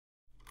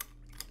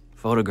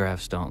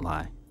Photographs don't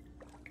lie.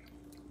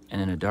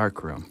 And in a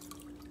dark room,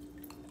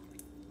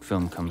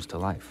 film comes to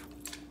life.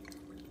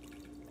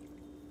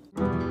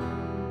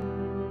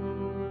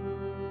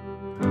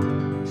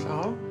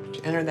 So, did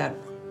you enter that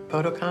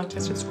photo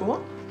contest at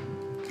school?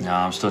 No,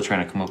 I'm still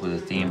trying to come up with a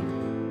theme.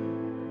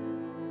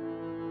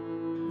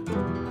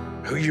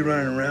 Who you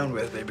running around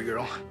with, baby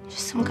girl?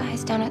 Just some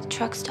guys down at the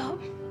truck stop.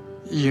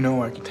 You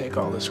know I can take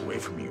all this away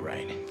from you,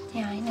 right?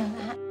 Yeah, I know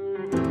that.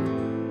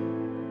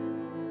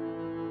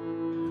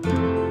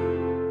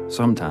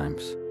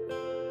 Sometimes,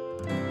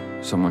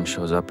 someone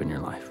shows up in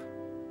your life,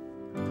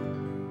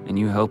 and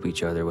you help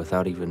each other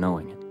without even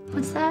knowing it.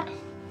 What's that?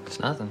 It's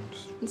nothing.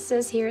 It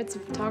says here it's a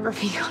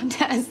photography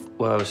contest.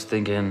 Well, I was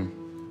thinking,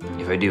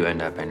 if I do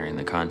end up entering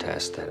the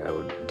contest, that I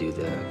would do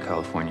the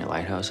California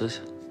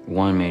lighthouses.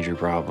 One major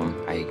problem,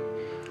 I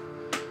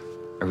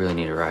really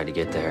need a ride to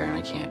get there, and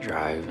I can't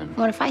drive, and...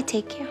 What if I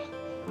take you?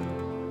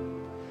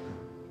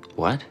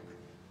 What?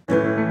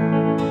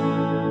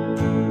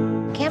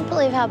 Can't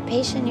believe how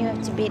patient you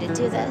have to be to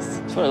do this.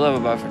 That's what I love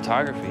about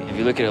photography. If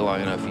you look at it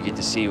long enough, you get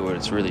to see what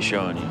it's really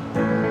showing you.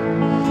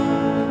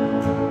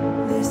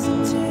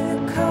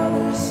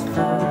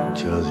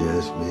 Chelsea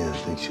asked me, I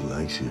think she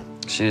likes you.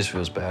 She just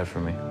feels bad for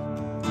me.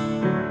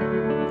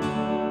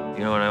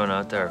 You know, when I went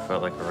out there, I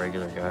felt like a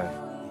regular guy.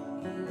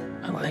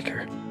 I like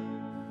her.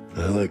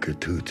 I like her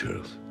too,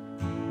 Charles.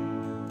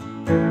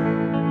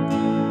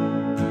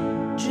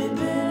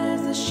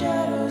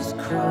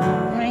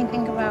 When I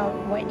think about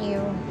what you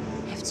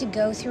have to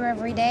go through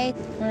every day,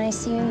 when I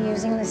see you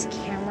using this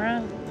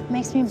camera, it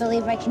makes me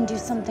believe I can do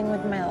something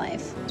with my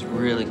life. It's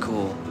really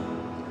cool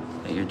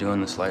that you're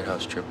doing this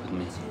lighthouse trip with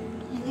me.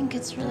 I think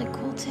it's really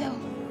cool, too.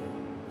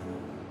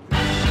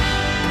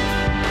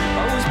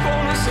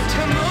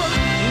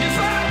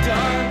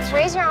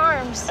 Raise your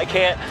arms. I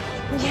can't.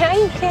 Yeah,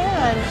 you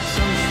can.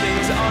 Some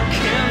things I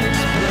can't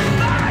explain.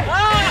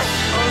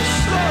 On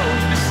slow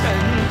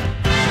descent.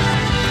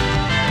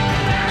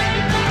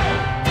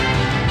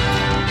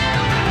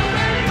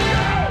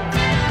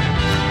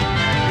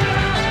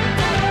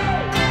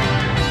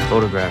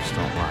 Photographs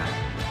don't lie.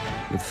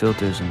 With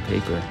filters and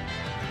paper,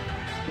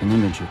 an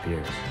image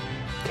appears,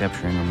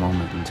 capturing a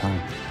moment in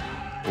time.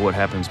 But what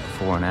happens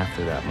before and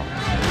after that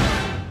moment?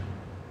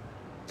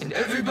 And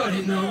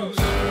everybody knows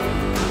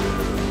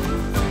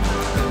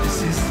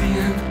this is the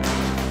end.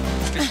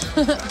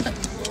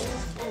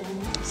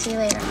 See you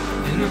later.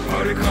 In a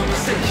party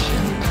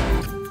conversation.